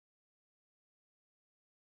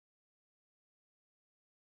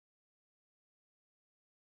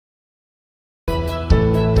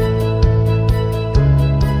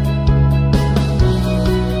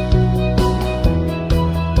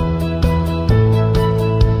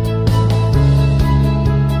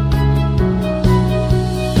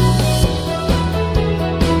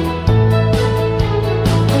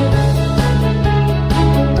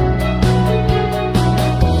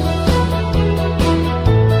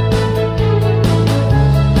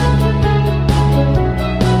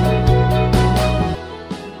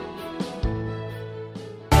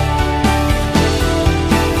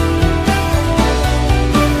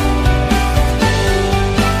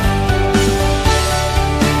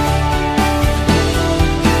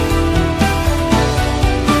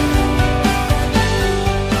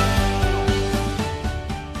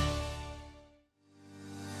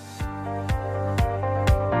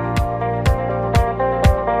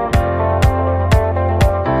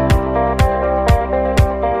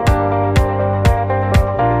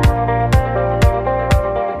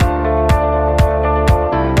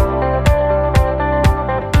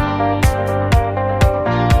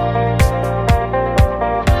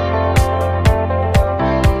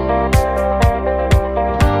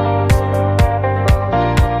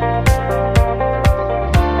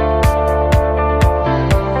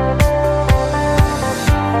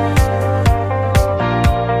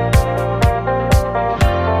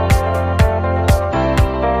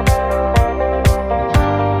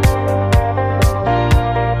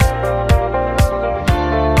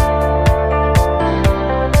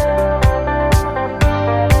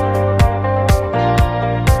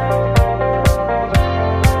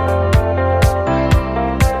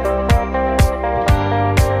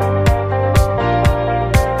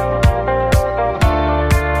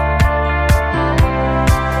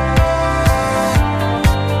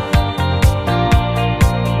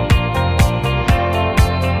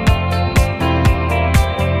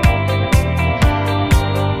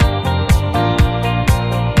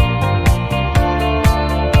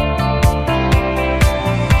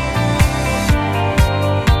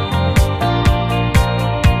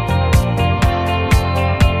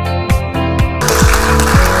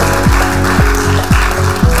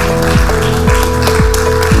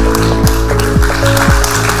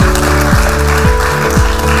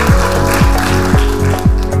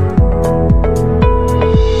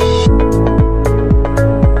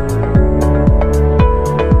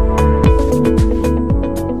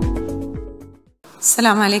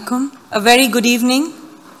Assalamu alaikum. A very good evening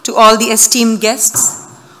to all the esteemed guests,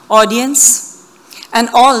 audience, and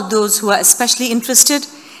all those who are especially interested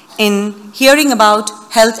in hearing about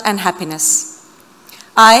health and happiness.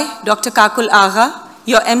 I, Dr. Kakul Agha,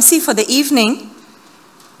 your MC for the evening,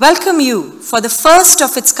 welcome you for the first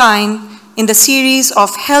of its kind in the series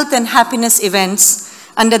of health and happiness events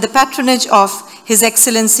under the patronage of His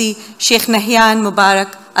Excellency Sheikh Nahayan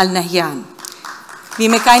Mubarak Al Nahayan. We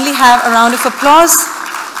may kindly have a round of applause.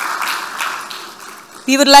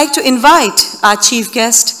 We would like to invite our chief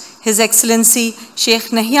guest, His Excellency Sheikh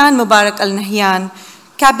Nahayan Mubarak Al Nahayan,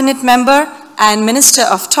 Cabinet Member and Minister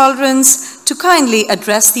of Tolerance, to kindly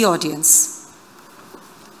address the audience.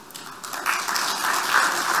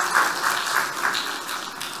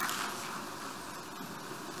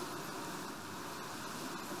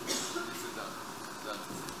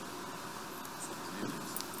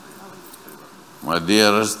 My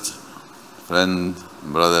dearest friend,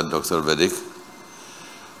 brother, Dr. Vedic,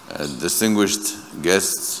 distinguished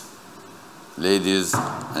guests, ladies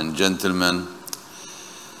and gentlemen,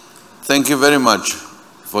 thank you very much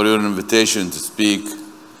for your invitation to speak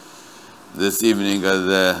this evening at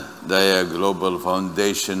the Daya Global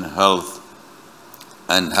Foundation Health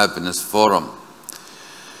and Happiness Forum.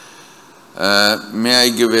 May I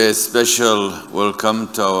give a special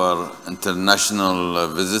welcome to our international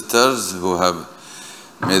visitors who have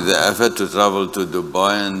made the effort to travel to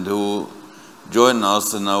Dubai and who join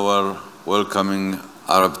us in our welcoming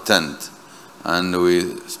Arab tent. And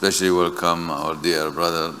we especially welcome our dear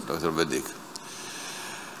brother, Dr. Vedic.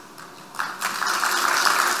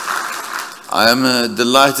 I am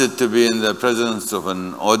delighted to be in the presence of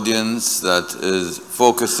an audience that is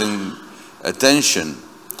focusing attention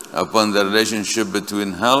upon the relationship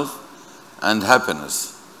between health and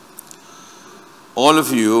happiness. All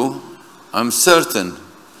of you, I'm certain,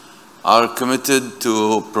 are committed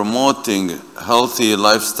to promoting healthy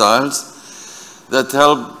lifestyles that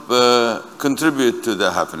help contribute to their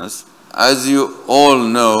happiness. As you all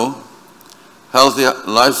know, healthy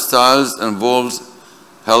lifestyles involves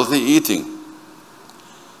healthy eating,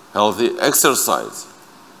 healthy exercise,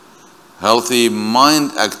 healthy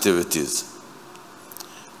mind activities,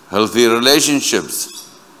 healthy relationships,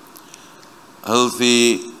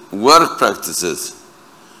 healthy work practices,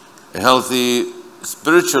 a healthy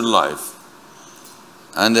spiritual life,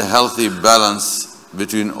 and a healthy balance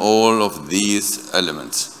between all of these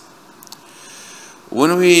elements.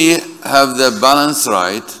 When we have the balance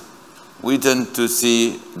right, we tend to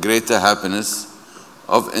see greater happiness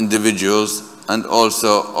of individuals and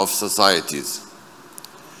also of societies.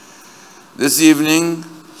 This evening,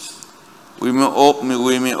 we may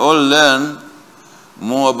all learn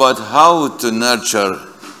more about how to nurture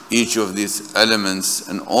each of these elements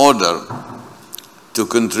in order to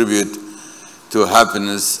contribute to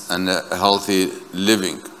happiness and a healthy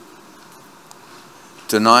living.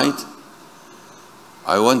 Tonight,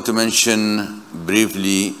 I want to mention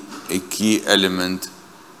briefly a key element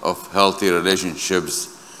of healthy relationships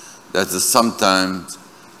that is sometimes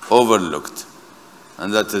overlooked,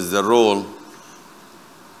 and that is the role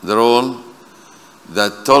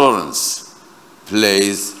that tolerance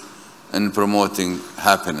plays in promoting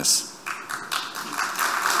happiness.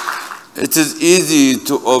 It is easy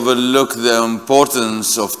to overlook the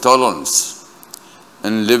importance of tolerance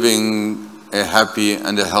in living a happy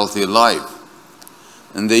and a healthy life.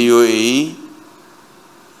 In the UAE,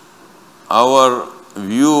 our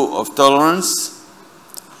view of tolerance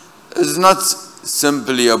is not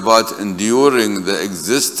simply about enduring the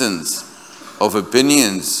existence of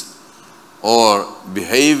opinions or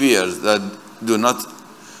behaviors that do not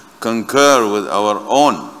concur with our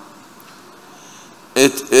own.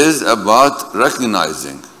 It is about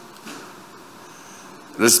recognizing,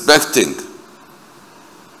 respecting,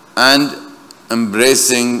 and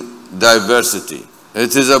embracing diversity.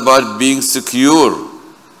 It is about being secure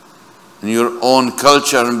in your own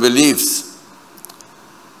culture and beliefs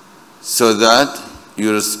so that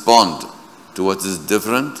you respond to what is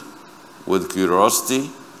different with curiosity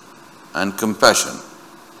and compassion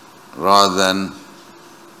rather than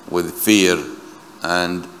with fear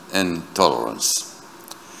and intolerance.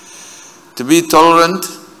 To be tolerant,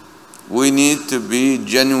 we need to be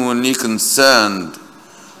genuinely concerned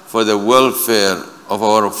for the welfare of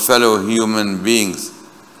our fellow human beings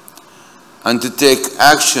and to take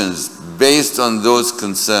actions based on those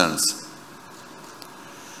concerns.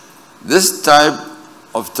 This type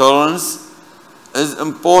of tolerance is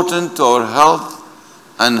important to our health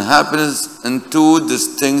and happiness in two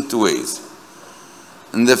distinct ways.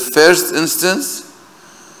 In the first instance,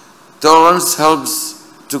 tolerance helps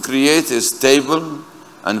to create a stable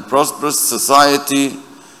and prosperous society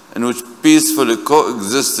in which peaceful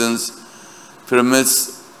coexistence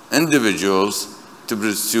permits individuals to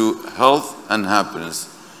pursue health and happiness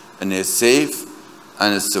in a safe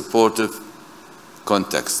and a supportive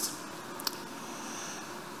context.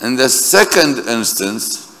 In the second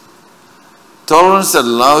instance, tolerance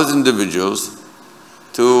allows individuals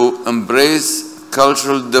to embrace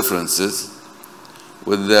cultural differences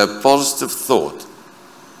with their positive thought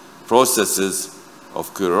processes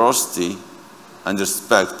of curiosity and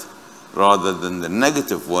respect rather than the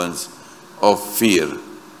negative ones of fear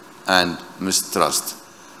and mistrust.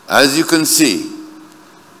 As you can see,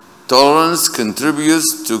 tolerance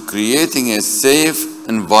contributes to creating a safe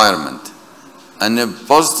environment and a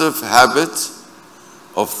positive habit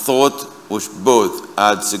of thought which both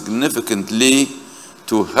add significantly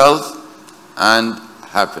to health and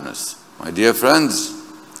happiness. My dear friends,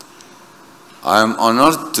 I am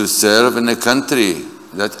honored to serve in a country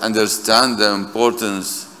that understands the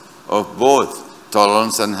importance of both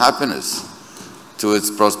tolerance and happiness to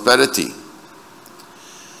its prosperity.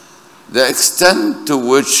 The extent to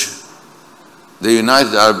which the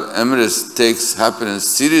United Arab Emirates takes happiness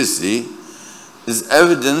seriously is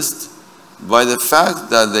evidenced by the fact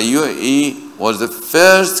that the UAE was the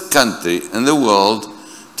first country in the world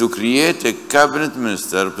to create a cabinet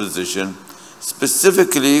minister position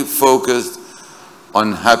specifically focused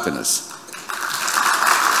on happiness.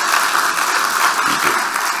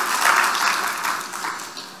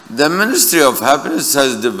 The Ministry of Happiness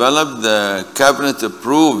has developed the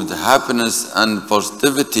cabinet-approved Happiness and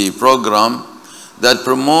Positivity program that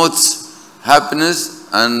promotes happiness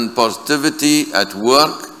and positivity at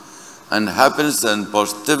work and happiness and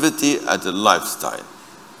positivity at a lifestyle.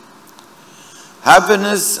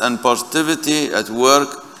 Happiness and positivity at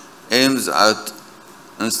work aims at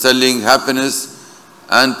instilling happiness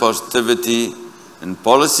and positivity in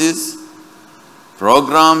policies,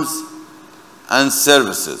 programs, and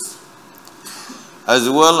services, as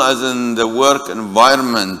well as in the work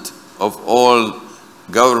environment of all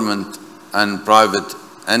government and private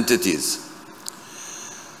entities.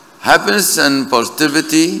 Happiness and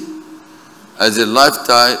positivity as a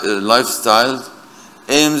lifestyle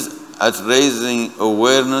aims at raising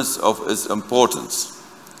awareness of its importance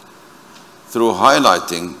through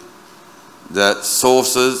highlighting the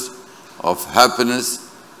sources of happiness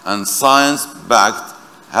and science-backed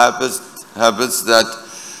habits that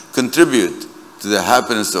contribute to the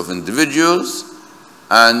happiness of individuals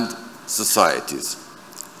and societies.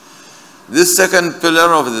 This second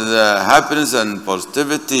pillar of the Happiness and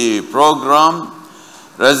Positivity program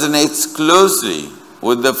resonates closely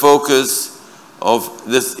with the focus of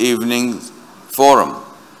this evening's forum.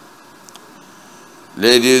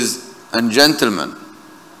 Ladies and gentlemen,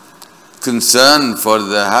 concern for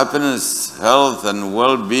the happiness, health, and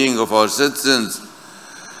well-being of our citizens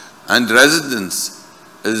and residents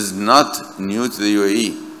is not new to the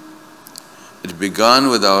UAE. It began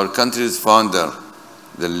with our country's founder,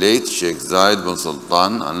 the late Sheikh Zayed bin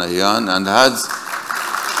Sultan Al Nahayan,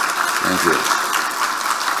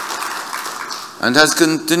 and has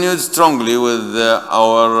continued strongly with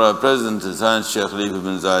our President, His Highness Sheikh Khalifa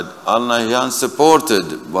bin Zayed Al Nahayan,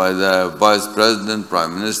 supported by the Vice President,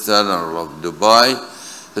 Prime Minister of Dubai,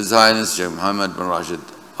 His Highness Sheikh Mohammed bin Rashid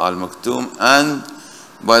Al Maktoum, and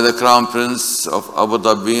by the Crown Prince of Abu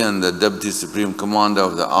Dhabi and the Deputy Supreme Commander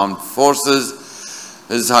of the Armed Forces,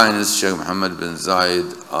 His Highness Sheikh Mohammed bin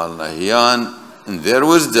Zayed Al Nahayan. In their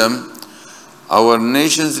wisdom, our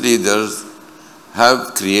nation's leaders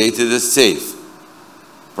have created a safe,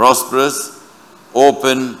 prosperous,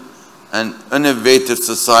 open, and innovative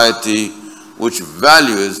society which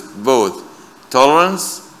values both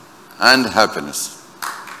tolerance and happiness.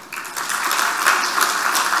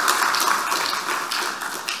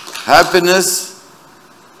 Happiness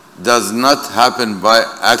does not happen by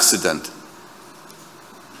accident.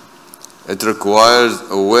 It requires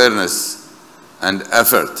awareness and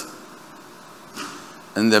effort.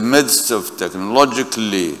 In the midst of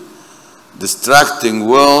technologically distracting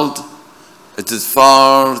world, it is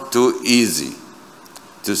far too easy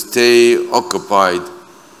to stay occupied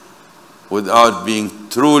without being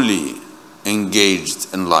truly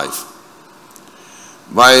engaged in life.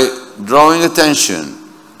 By drawing attention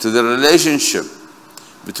to the relationship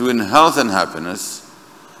between health and happiness,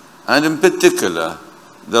 and in particular,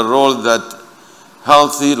 the role that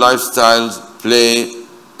healthy lifestyles play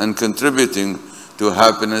in contributing to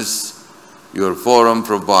happiness, your forum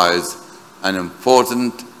provides an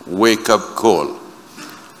important wake-up call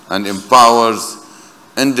and empowers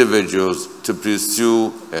individuals to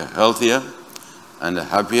pursue a healthier and a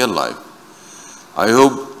happier life. I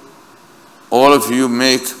hope all of you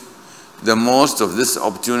make the most of this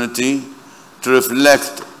opportunity to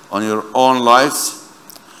reflect on your own lives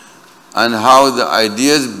and how the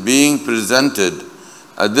ideas being presented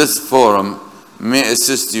at this forum may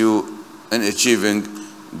assist you in achieving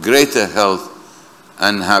greater health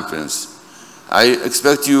and happiness. I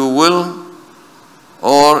expect you will,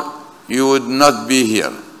 or you would not be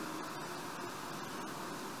here.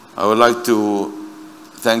 I would like to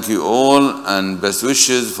thank you all and best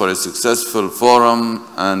wishes for a successful forum,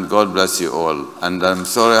 and God bless you all. And I'm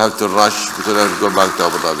sorry I have to rush because I have to go back to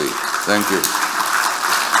Abu Dhabi. Thank you.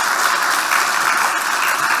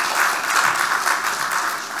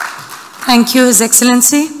 Thank you, His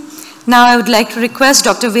Excellency. Now I would like to request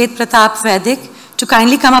Dr. Ved Pratap Vaidik to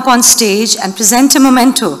kindly come up on stage and present a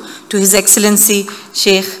memento to His Excellency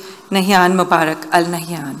Sheikh Nahayan Mubarak Al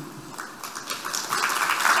Nahayan.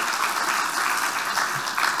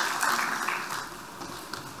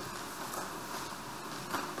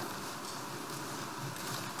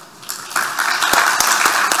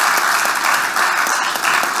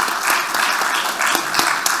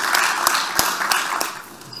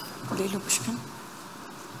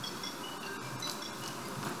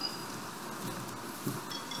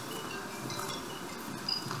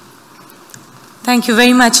 Thank you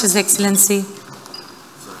very much, His Excellency.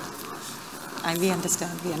 We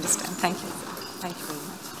understand, we understand. Thank you. Thank you very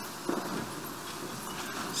much.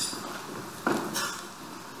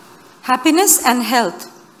 Happiness and health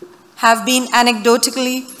have been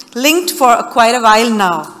anecdotally linked for quite a while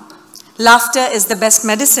now. Laughter is the best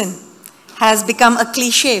medicine has become a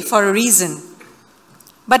cliche for a reason.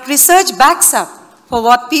 But research backs up for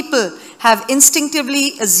what people have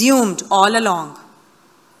instinctively assumed all along,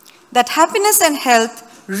 that happiness and health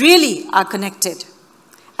really are connected,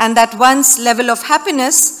 and that one's level of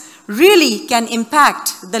happiness really can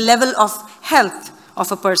impact the level of health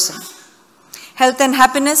of a person. Health and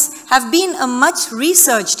happiness have been a much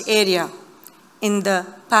researched area in the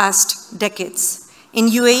past decades. In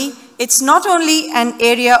UAE, it's not only an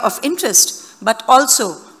area of interest, but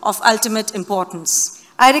also of ultimate importance.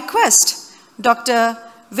 I request Dr.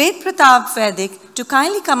 Ved Pratap Vaidik to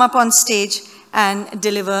kindly come up on stage and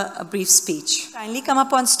deliver a brief speech. Kindly come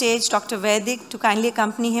up on stage, Dr. Vaidik, to kindly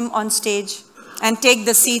accompany him on stage and take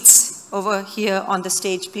the seats over here on the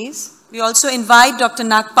stage, please. We also invite Dr.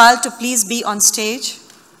 Nagpal to please be on stage.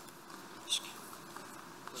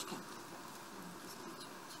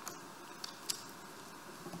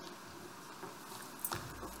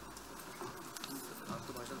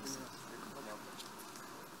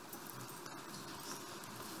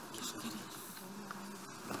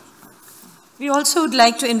 We also would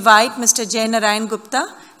like to invite Mr. Sheikh Nahayan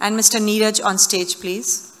Gupta and Mr. Neeraj on stage,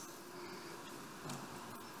 please.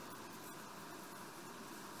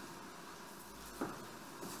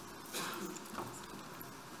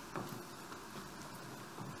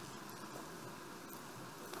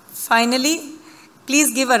 Finally,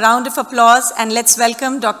 please give a round of applause and let's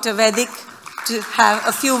welcome Dr. Vaidik to have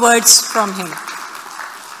a few words from him.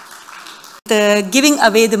 Giving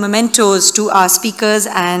away the mementos to our speakers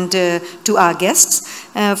and to our guests.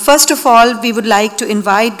 First of all, we would like to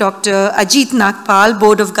invite Dr. Ajit Nagpal,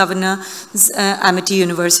 Board of Governors, Amity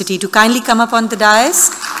University, to kindly come up on the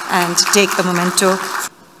dais and take a memento.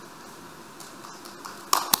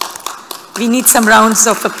 We need some rounds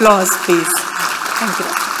of applause, please. Thank you.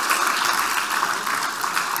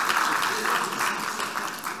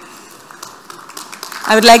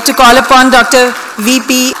 I would like to call upon Dr.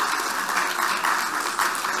 VP.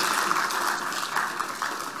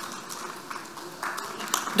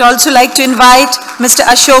 I'd also like to invite Mr.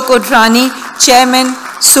 Ashok Odrani, Chairman,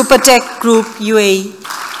 Supertech Group, UAE.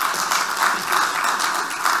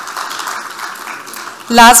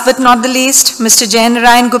 Last but not the least, Mr. Sheikh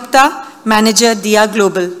Nahayan Gupta, Manager, Dia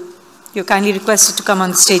Global. You're kindly requested to come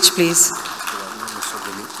on stage, please.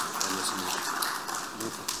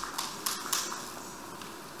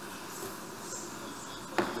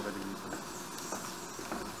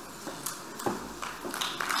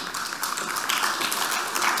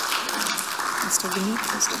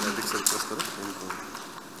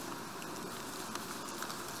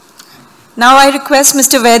 Now I request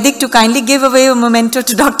Mr. Vaidik to kindly give away a memento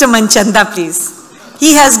to Dr. Manchanda, please.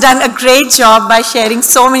 He has done a great job by sharing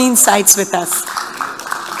so many insights with us.